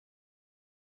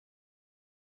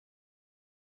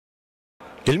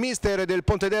Il mister del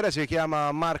Pontedera si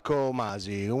chiama Marco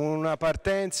Masi, una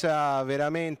partenza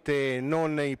veramente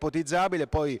non ipotizzabile,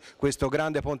 poi questo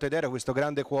grande Pontedera, questo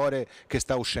grande cuore che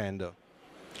sta uscendo.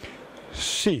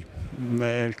 Sì,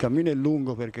 il cammino è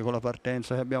lungo perché con la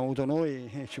partenza che abbiamo avuto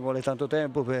noi ci vuole tanto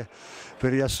tempo per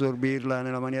riassorbirla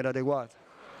nella maniera adeguata.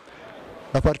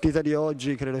 La partita di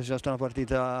oggi credo sia stata una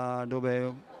partita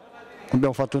dove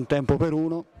abbiamo fatto un tempo per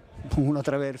uno, una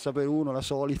traversa per uno, la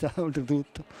solita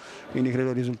oltretutto, quindi credo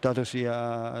il risultato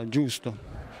sia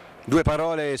giusto. Due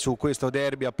parole su questo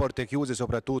derby a porte chiuse,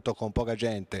 soprattutto con poca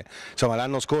gente. Insomma,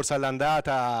 l'anno scorso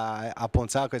all'andata a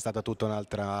Ponsacco è stata tutta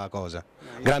un'altra cosa,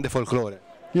 grande folklore.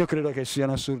 Io credo che sia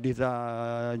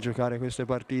un'assurdità giocare queste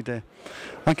partite,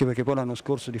 anche perché poi l'anno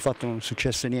scorso di fatto non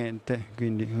successe niente,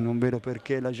 quindi non vedo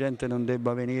perché la gente non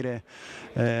debba venire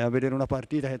a vedere una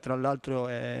partita che tra l'altro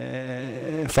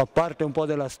fa parte un po'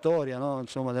 della storia, no?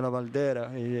 Insomma, della Valdera.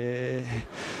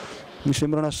 Mi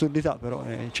sembra un'assurdità, però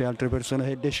c'è altre persone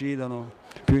che decidono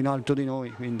più in alto di noi.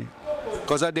 Quindi.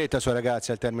 Cosa ha detto ai suoi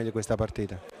ragazzi al termine di questa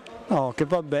partita? No, che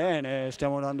va bene,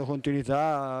 stiamo dando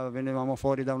continuità, venivamo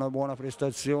fuori da una buona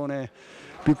prestazione,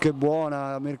 più che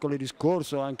buona mercoledì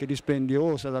scorso, anche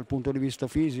dispendiosa dal punto di vista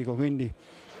fisico, quindi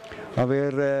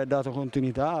aver dato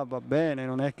continuità va bene,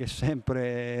 non è che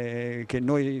sempre che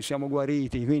noi siamo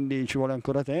guariti, quindi ci vuole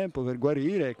ancora tempo per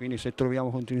guarire, quindi se troviamo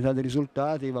continuità dei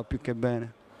risultati va più che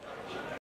bene.